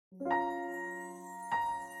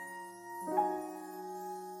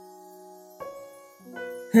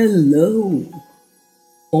Hello,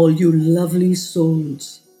 all you lovely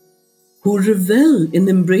souls who revel in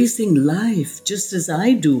embracing life just as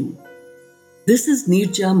I do. This is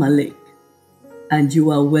Nirja Malik, and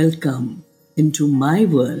you are welcome into my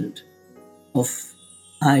world of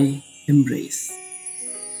I Embrace.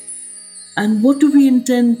 And what do we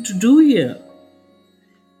intend to do here?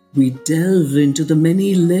 We delve into the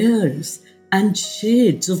many layers and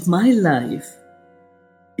shades of my life,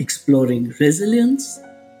 exploring resilience,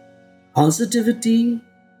 positivity,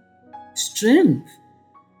 strength,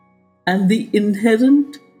 and the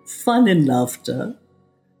inherent fun and laughter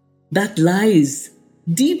that lies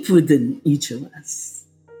deep within each of us.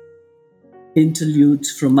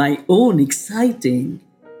 Interludes from my own exciting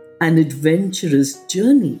and adventurous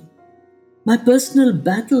journey, my personal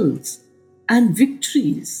battles and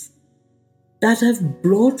victories that have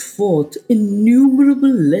brought forth innumerable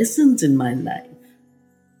lessons in my life.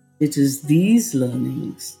 It is these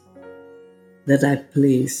learnings that I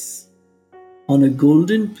place on a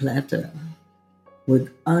golden platter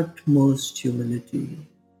with utmost humility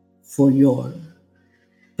for your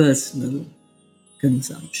personal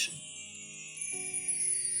consumption.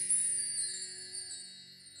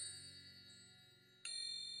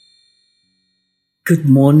 Good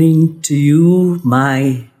morning to you,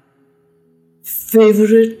 my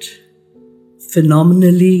favorite,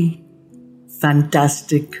 phenomenally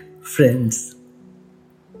fantastic friends.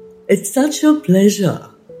 It's such a pleasure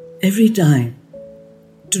every time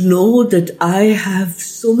to know that I have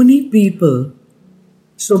so many people,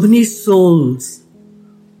 so many souls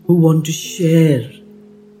who want to share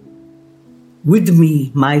with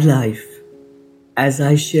me my life as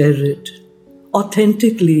I share it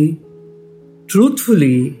authentically,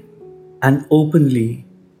 truthfully, and openly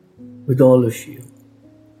with all of you.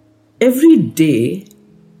 Every day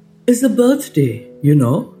is a birthday,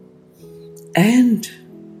 and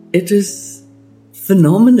it is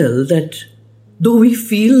phenomenal that though we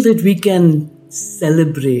feel that we can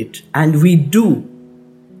celebrate, and we do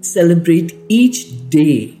celebrate each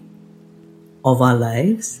day of our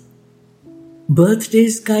lives,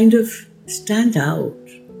 birthdays kind of stand out.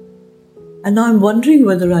 And now I'm wondering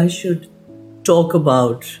whether I should talk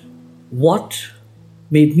about what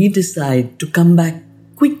made me decide to come back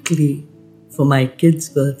quickly for my kid's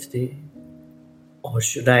birthday, or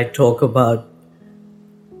should I talk about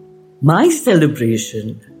my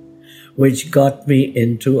celebration, which got me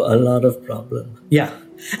into a lot of problems. Yeah,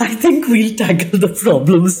 I think we'll tackle the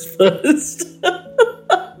problems first.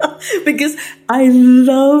 Because I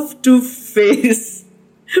love to face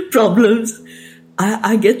problems.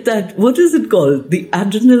 I get that, what is it called? The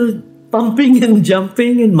adrenal pumping and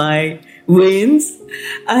jumping in my veins.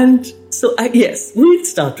 And so, yes, we'll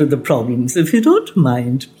start with the problems, if you don't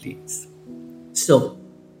mind, please. So,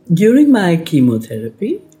 during my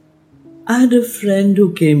chemotherapy, I had a friend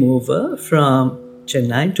who came over from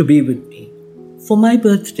Chennai to be with me for my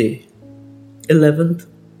birthday, 11th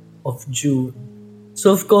of June.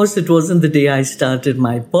 So, of course, it wasn't the day I started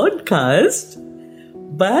my podcast,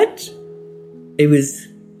 but it was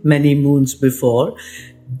many moons before,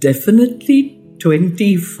 definitely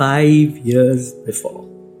 25 years before.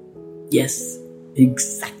 Yes,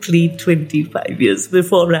 exactly 25 years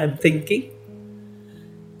before, I'm thinking.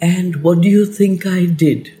 And what do you think I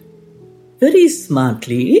did? Very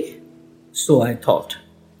smartly, so I thought.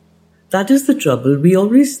 That is the trouble. We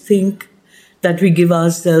always think that we give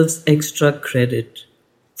ourselves extra credit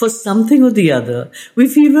for something or the other. We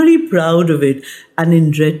feel very proud of it. And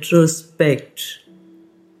in retrospect,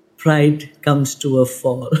 pride comes to a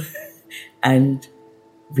fall. And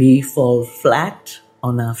we fall flat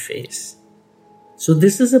on our face. So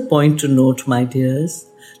this is a point to note, my dears,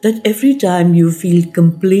 that every time you feel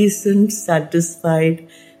complacent, satisfied,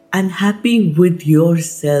 and happy with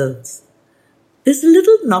yourselves, there's a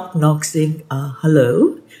little knock saying,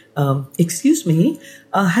 hello, excuse me,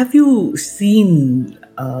 have you seen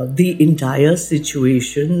the entire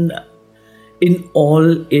situation in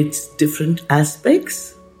all its different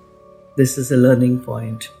aspects? This is a learning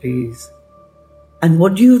point, please. And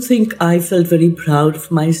what do you think? I felt very proud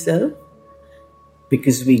of myself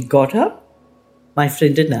because we got up, my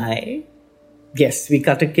friend and I. Yes, we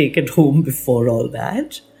cut a cake at home before all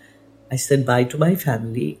that. I said bye to my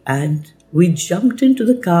family and we jumped into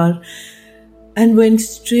the car and went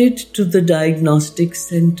straight to the diagnostic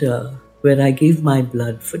center where I gave my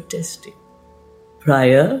blood for testing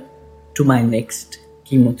prior to my next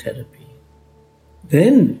chemotherapy.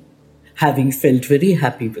 Then, having felt very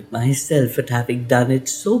happy with myself at having done it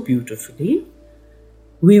so beautifully,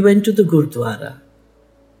 we went to the Gurdwara,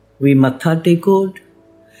 We matha tekoed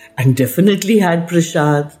and definitely had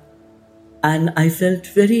prasad. And I felt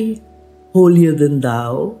very holier than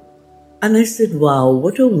thou. And I said, wow,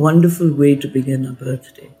 what a wonderful way to begin a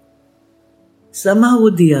birthday. Somehow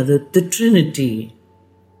or the other, the Trinity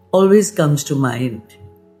always comes to mind.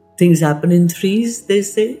 Things happen in threes, they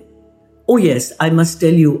say. Oh yes, I must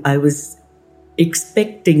tell you, I was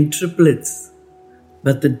expecting triplets,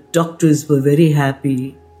 but the doctors were very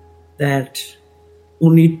happy that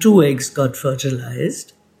only 2 eggs got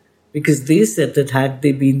fertilized, because they said that had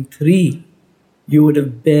they been 3, you would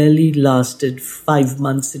have barely lasted 5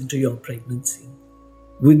 months into your pregnancy.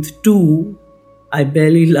 With 2, I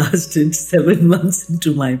barely lasted 7 months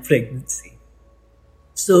into my pregnancy.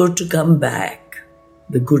 So to come back,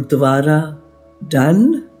 the Gurdwara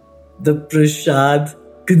done, the prasad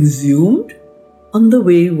consumed. On the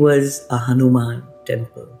way was a Hanuman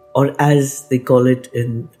temple, or as they call it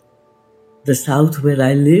in the south where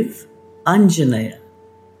I live, Anjanaya.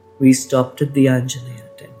 We stopped at the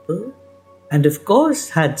Anjanaya temple and of course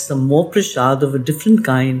had some more prasad of a different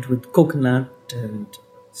kind with coconut and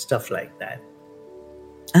stuff like that.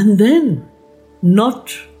 And then,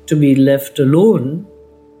 not to be left alone,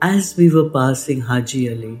 as we were passing Haji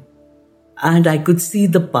Ali, and I could see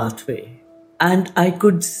the pathway, and I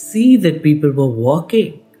could see that people were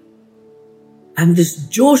walking, and this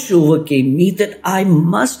josh overcame me that I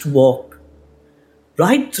must walk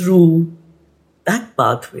right through that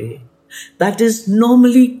pathway that is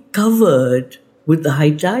normally covered with the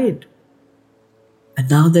high tide. And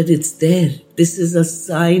now that it's there, this is a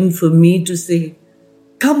sign for me to say,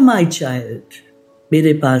 come my child,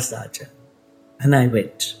 mere paas aaja. And I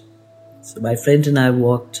went. So my friend and I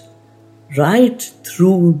walked right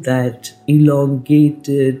through that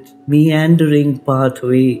elongated, meandering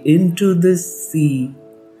pathway into the sea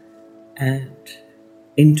and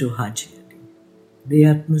into Haji Ali. The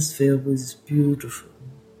atmosphere was beautiful.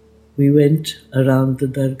 We went around the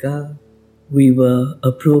dargah. We were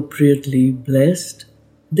appropriately blessed.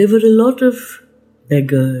 There were a lot of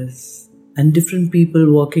beggars and different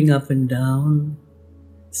people walking up and down,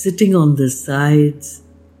 sitting on the sides.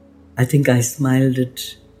 I think I smiled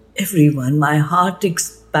at everyone. My heart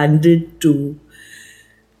expanded to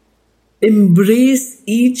embrace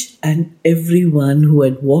each and everyone who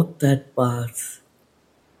had walked that path,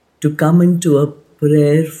 to come into a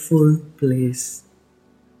prayerful place.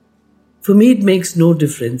 For me, it makes no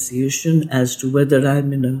differentiation as to whether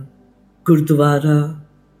I'm in a Gurdwara,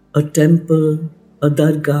 a temple, a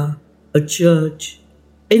dargah, a church,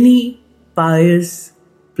 any pious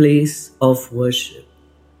place of worship.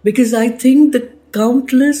 Because I think the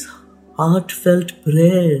countless heartfelt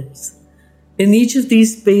prayers in each of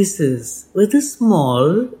these spaces, whether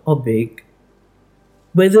small or big,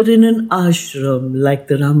 whether in an ashram like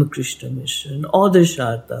the Ramakrishna Mission or the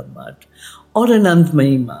Sharda Math or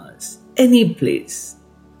Anandamayi Mass, any place,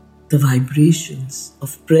 the vibrations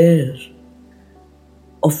of prayer,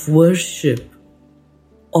 of worship,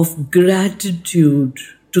 of gratitude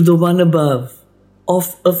to the one above,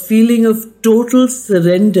 of a feeling of total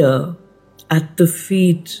surrender at the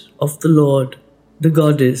feet of the Lord, the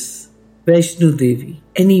Goddess, Vaishno Devi,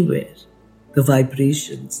 anywhere, the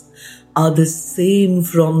vibrations are the same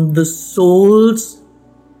from the souls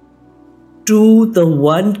to the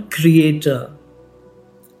one Creator.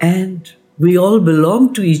 And we all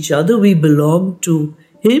belong to each other. We belong to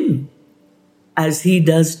Him as He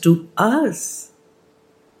does to us.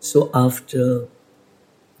 So after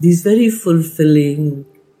these very fulfilling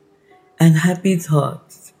and happy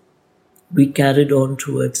thoughts, we carried on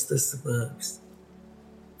towards the suburbs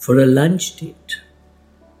for a lunch date.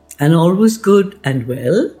 And all was good and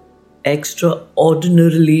well.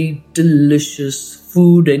 Extraordinarily delicious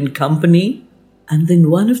food and company. And then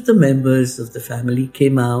one of the members of the family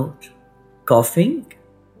came out, coughing,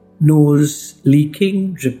 nose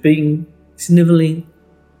leaking, dripping, sniveling,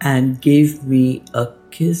 and gave me a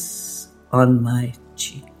kiss on my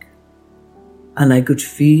cheek. And I could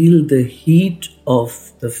feel the heat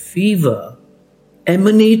of the fever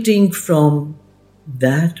emanating from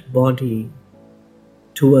that body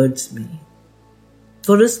towards me.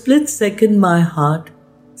 For a split second, my heart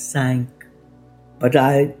sank, but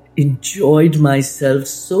I enjoyed myself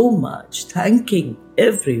so much, thanking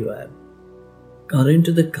everyone. Got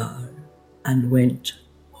into the car and went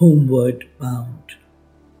homeward bound.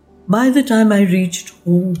 By the time I reached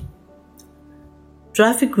home,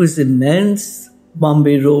 traffic was immense.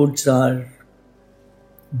 Bombay roads are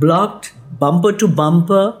blocked, bumper to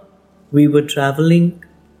bumper. We were traveling.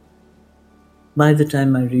 By the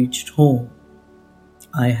time I reached home,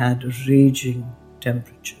 I had a raging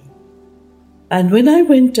temperature. And when I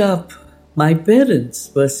went up, my parents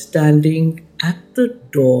were standing at the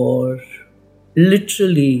door,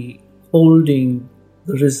 literally holding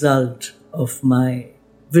the result of my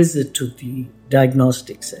visit to the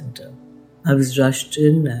diagnostic center. I was rushed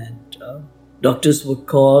in and doctors were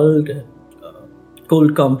called and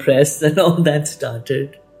cold compressed and all that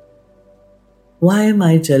started. Why am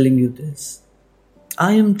I telling you this?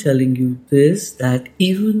 I am telling you this that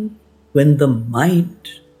even when the mind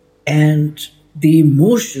and the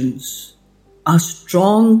emotions are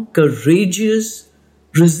strong, courageous,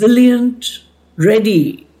 resilient,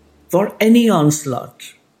 ready for any onslaught,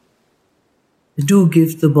 do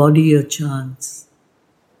give the body a chance.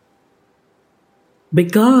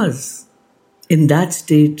 Because in that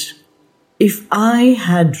state, if I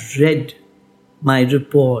had read my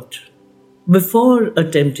report before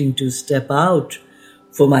attempting to step out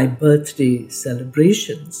for my birthday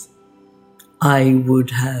celebrations, I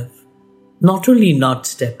would have not only not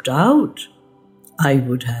stepped out, I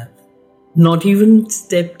would have not even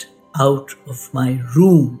stepped out of my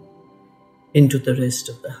room into the rest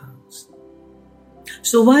of the house.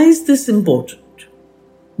 So why is this important?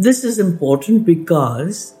 This is important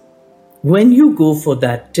because when you go for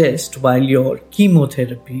that test while your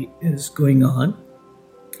chemotherapy is going on,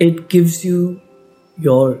 it gives you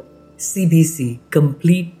your CBC,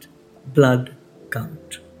 complete blood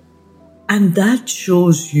count. And that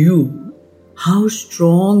shows you how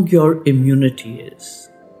strong your immunity is.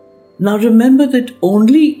 Now remember that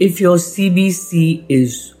only if your CBC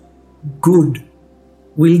is good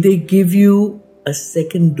will they give you a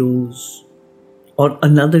second dose or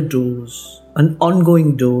another dose, an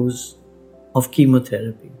ongoing dose of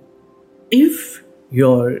chemotherapy. If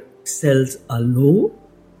your cells are low,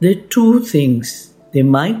 there are two things. They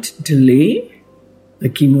might delay the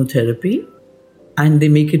chemotherapy, and they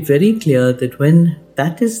make it very clear that when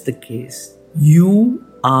that is the case, you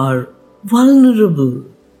are vulnerable.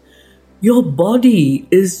 Your body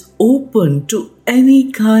is open to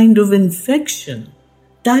any kind of infection.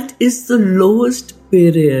 That is the lowest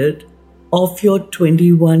period of your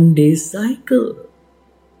 21-day cycle.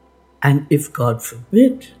 And if, God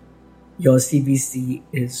forbid, your CBC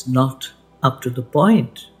is not up to the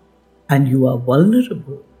point and you are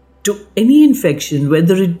vulnerable to any infection,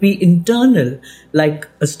 whether it be internal, like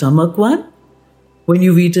a stomach one, when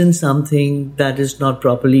you've eaten something that is not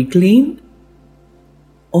properly cleaned,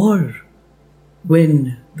 or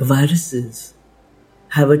when the viruses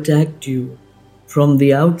have attacked you from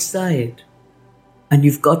the outside and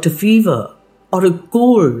you've got a fever or a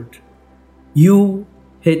cold, you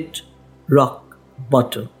hit rock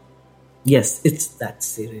bottom. Yes, it's that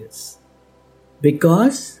serious.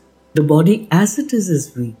 Because the body as it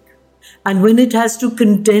is weak. And when it has to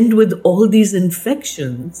contend with all these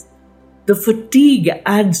infections, the fatigue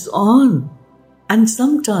adds on. And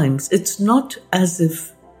sometimes it's not as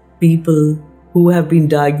if people who have been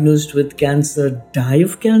diagnosed with cancer die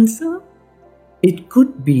of cancer. It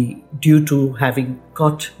could be due to having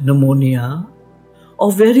caught pneumonia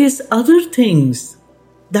or various other things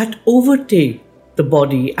that overtake the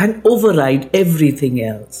body and override everything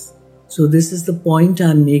else. So this is the point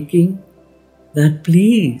I'm making, that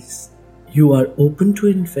please, you are open to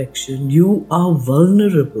infection, you are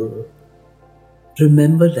vulnerable.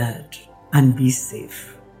 Remember that and be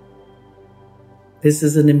safe. This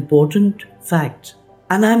is an important fact.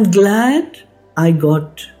 And I'm glad I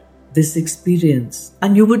got this experience.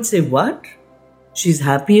 And you would say, what? She's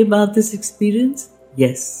happy about this experience?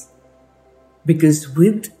 Yes. Because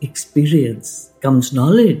with experience comes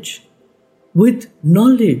knowledge. With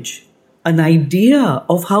knowledge, an idea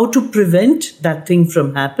of how to prevent that thing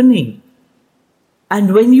from happening.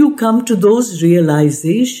 And when you come to those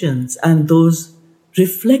realizations and those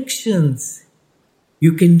reflections,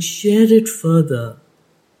 you can share it further,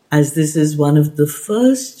 as this is one of the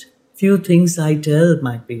first few things I tell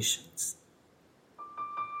my patients.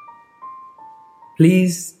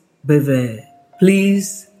 Please beware.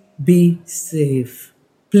 Please be safe.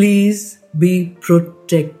 Please be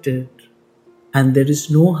protected. And there is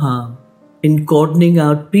no harm in cordoning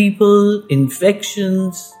out people,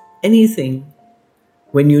 infections, anything,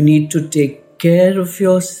 when you need to take care of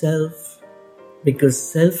yourself,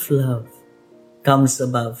 because self-love comes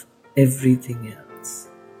above everything else.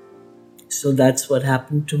 So that's what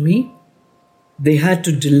happened to me. They had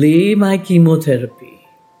to delay my chemotherapy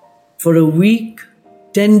for a week,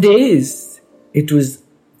 10 days. It was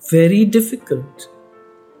very difficult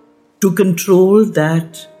to control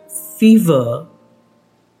that fever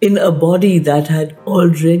in a body that had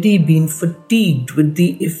already been fatigued with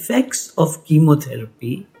the effects of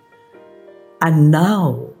chemotherapy, and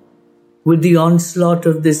now with the onslaught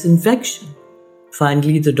of this infection.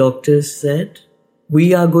 Finally, the doctors said,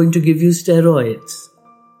 "We are going to give you steroids.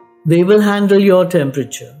 They will handle your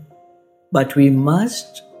temperature, but we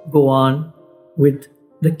must go on with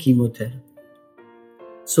the chemotherapy."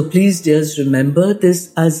 So please, dears, remember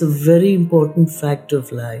this as a very important fact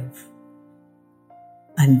of life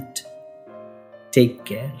and take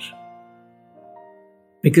care.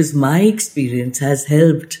 Because my experience has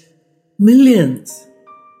helped millions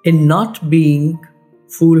in not being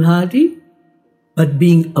foolhardy, but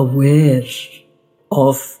being aware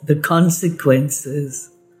of the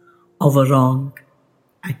consequences of a wrong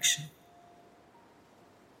action.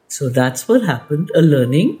 So that's what happened, a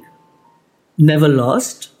learning never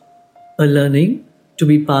lost, a learning to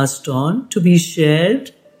be passed on, to be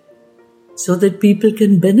shared, so that people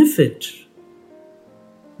can benefit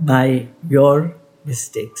by your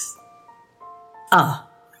mistakes.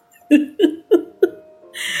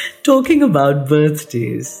 Talking about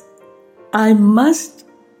birthdays, I must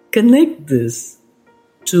connect this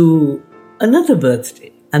to another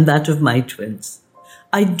birthday, and that of my twins.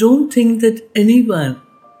 I don't think that anyone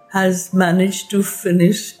has managed to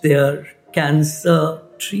finish their cancer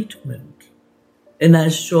treatment in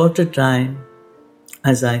as short a time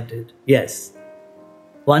as I did. Yes,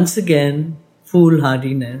 once again,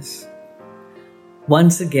 foolhardiness.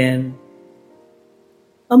 Once again,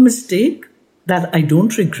 a mistake that I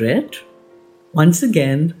don't regret. Once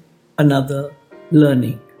again, another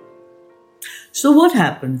learning. So what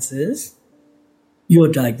happens is, you're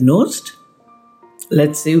diagnosed,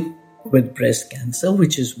 let's say with breast cancer,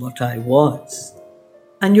 which is what I was,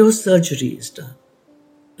 and your surgery is done.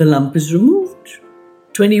 The lump is removed.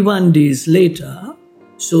 21 days later,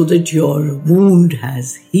 so that your wound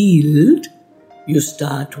has healed, you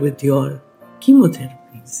start with your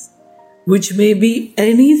chemotherapies, which may be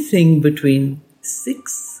anything between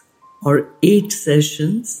 6 or 8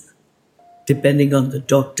 sessions, depending on the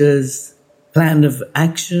doctor's plan of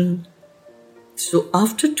action. So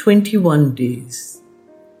after 21 days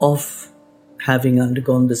of having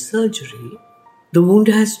undergone the surgery, the wound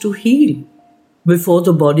has to heal before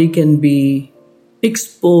the body can be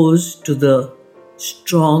exposed to the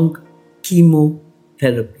strong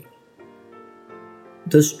chemotherapy,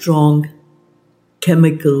 the strong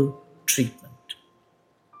chemical treatment.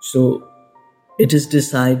 So it is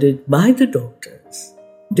decided by the doctors,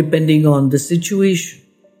 depending on the situation,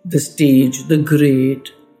 the stage, the grade,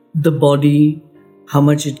 the body, how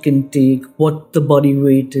much it can take, what the body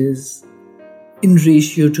weight is. In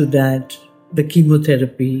ratio to that, the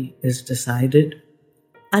chemotherapy is decided.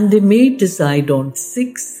 And they may decide on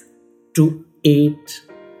 6 to 8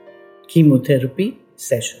 chemotherapy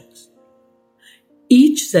sessions.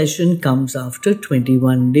 Each session comes after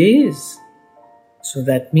 21 days. So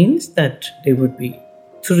that means that there would be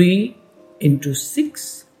 3 into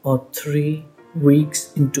 6 or 3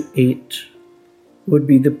 weeks into 8 would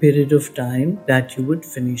be the period of time that you would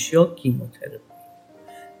finish your chemotherapy.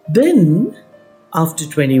 Then, after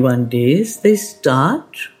 21 days, they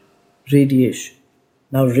start radiation.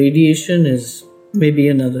 Now, radiation is maybe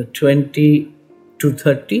another 20 to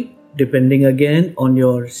 30, depending again on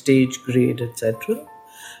your stage, grade, etc.,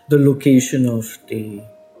 the location of the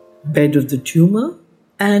bed of the tumor,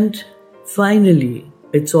 and finally,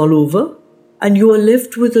 it's all over, and you are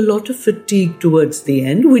left with a lot of fatigue towards the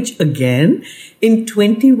end, which again, in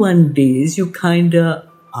 21 days, you kinda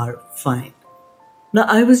are fine. Now,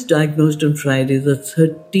 I was diagnosed on Friday, the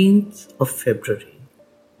 13th of February.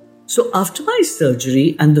 So after my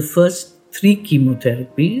surgery and the first 3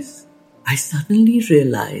 chemotherapies, I suddenly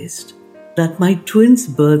realized that my twin's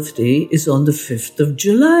birthday is on the 5th of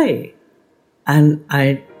July. And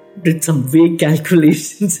I did some vague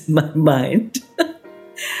calculations in my mind.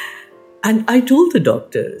 And I told the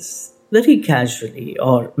doctors very casually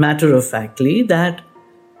or matter-of-factly that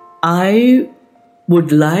I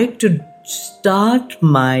would like to start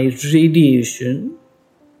my radiation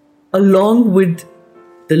along with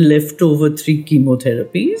the leftover 3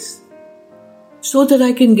 chemotherapies so that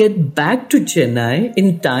I can get back to Chennai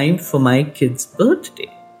in time for my kid's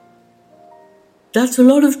birthday. That's a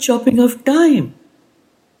lot of chopping of time.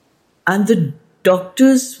 And the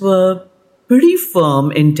doctors were pretty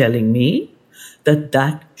firm in telling me that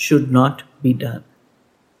that should not be done.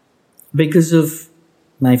 Because of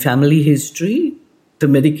my family history, the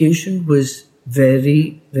medication was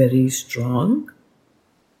very, very strong.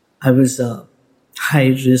 I was a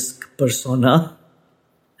high-risk persona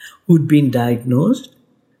who'd been diagnosed.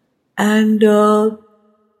 And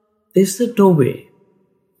they said, no way.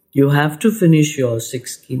 You have to finish your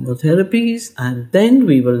 6 chemotherapies and then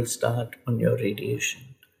we will start on your radiation.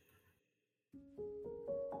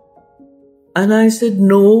 And I said,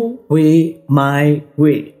 no way, my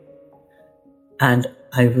way. And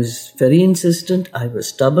I was very insistent. I was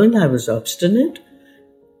stubborn. I was obstinate.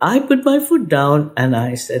 I put my foot down and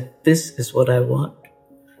I said, this is what I want.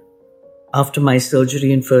 After my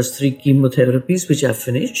surgery and first 3 chemotherapies, which I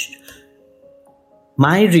finished,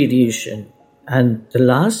 my radiation and the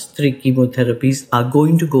last 3 chemotherapies are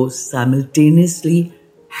going to go simultaneously,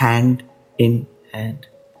 hand in hand.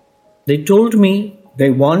 They told me, they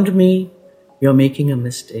warned me, you're making a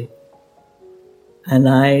mistake. And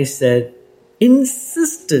I said,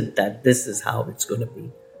 insisted that this is how it's going to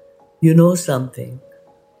be. You know something?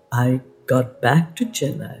 I got back to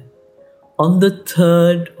Chennai on the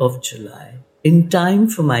 3rd of July, in time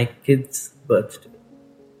for my kid's birthday.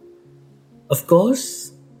 Of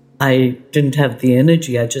course, I didn't have the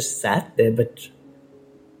energy. I just sat there, but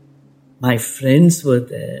my friends were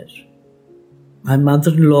there. My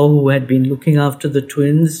mother-in-law, who had been looking after the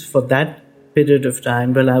twins for that period of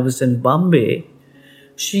time while I was in Bombay,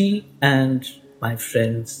 she and my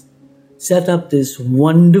friends set up this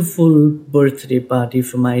wonderful birthday party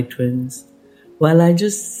for my twins while I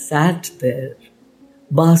just sat there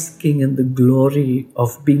basking in the glory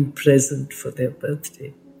of being present for their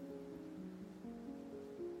birthday.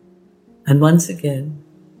 And once again,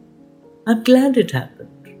 I'm glad it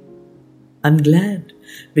happened. I'm glad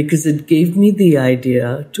because it gave me the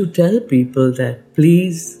idea to tell people that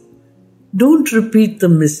please don't repeat the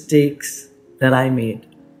mistakes that I made.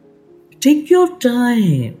 Take your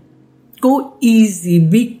time. Go easy.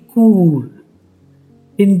 Be cool.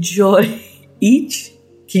 Enjoy each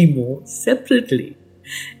chemo separately.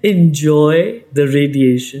 Enjoy the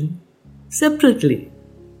radiation separately.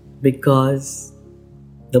 Because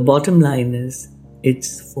the bottom line is,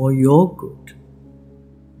 it's for your good.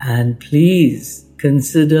 And please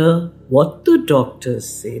consider what the doctors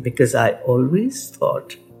say, because I always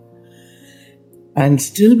thought and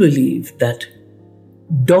still believe that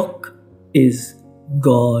Doc is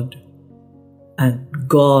God and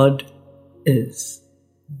God is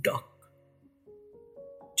Doc.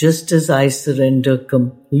 Just as I surrender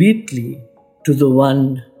completely to the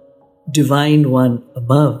one divine one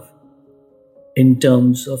above, in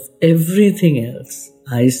terms of everything else,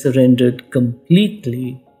 I surrendered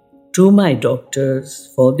completely to my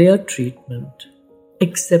doctors for their treatment,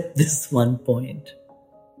 except this one point.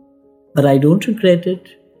 But I don't regret it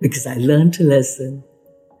because I learned a lesson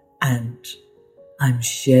and I'm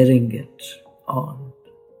sharing it on.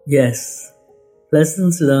 Yes,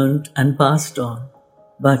 lessons learned and passed on,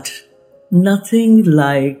 but nothing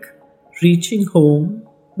like reaching home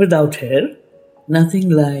without hair, nothing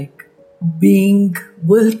like being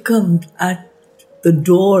welcomed at the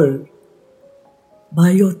door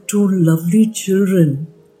by your 2 lovely children.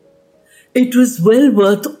 It was well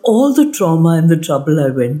worth all the trauma and the trouble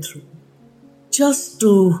I went through just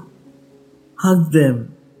to hug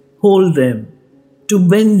them, hold them, to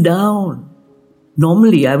bend down.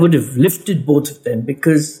 Normally, I would have lifted both of them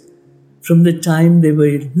because from the time they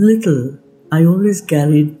were little, I always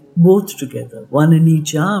carried both together, one in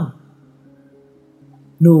each arm.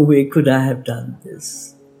 No way could I have done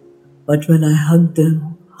this. But when I hugged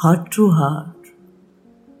them heart to heart,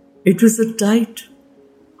 it was a tight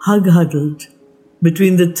hug huddled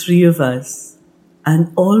between the 3 of us,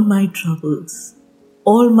 and all my troubles,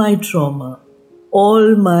 all my trauma,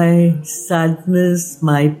 all my sadness,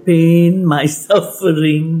 my pain, my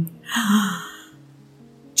suffering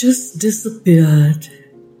just disappeared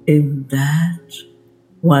in that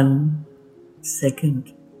 1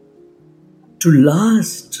 second, to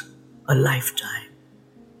last a lifetime.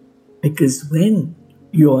 Because when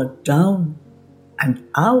you are down and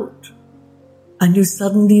out and you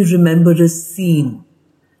suddenly remember a scene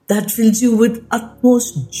that fills you with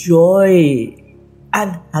utmost joy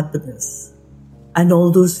and happiness, and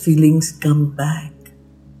all those feelings come back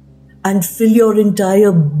and fill your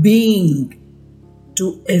entire being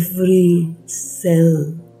to every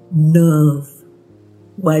cell, nerve,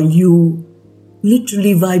 while you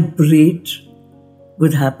literally vibrate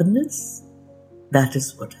with happiness, that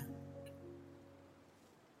is what happened.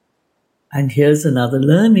 And here's another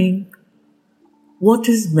learning. What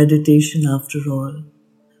is meditation after all?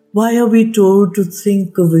 Why are we told to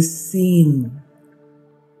think of a scene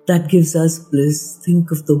that gives us bliss?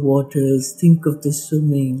 Think of the waters, think of the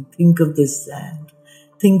swimming, think of the sand,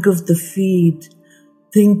 think of the feet,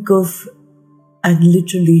 think of and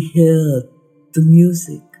literally hear the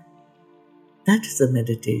music. That is a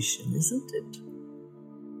meditation, isn't it?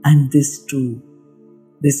 And this too,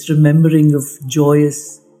 this remembering of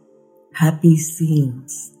joyous, happy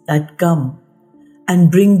scenes that come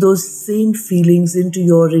and bring those same feelings into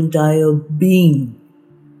your entire being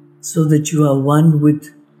so that you are one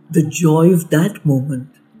with the joy of that moment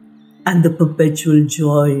and the perpetual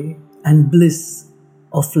joy and bliss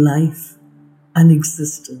of life and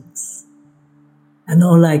existence. And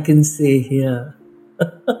all I can say here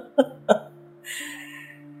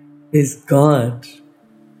is God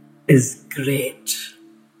is great.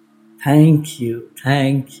 Thank you,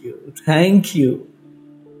 thank you, thank you.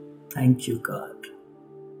 Thank you, God.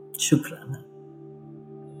 Shukrana.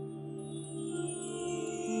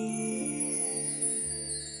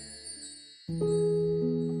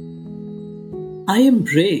 I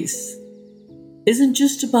Embrace isn't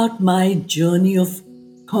just about my journey of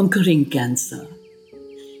conquering cancer.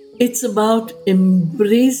 It's about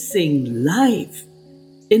embracing life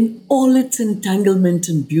in all its entanglement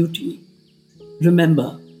and beauty.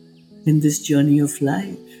 Remember, in this journey of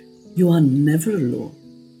life, you are never alone.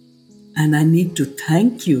 And I need to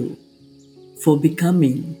thank you for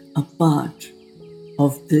becoming a part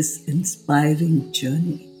of this inspiring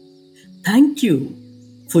journey. Thank you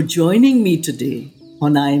for joining me today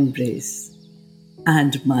on I Embrace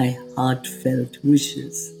and my heartfelt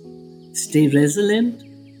wishes. Stay resilient,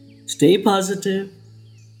 stay positive,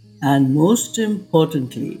 and most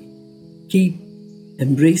importantly, keep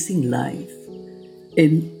embracing life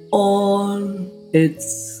in all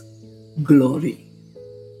its glory.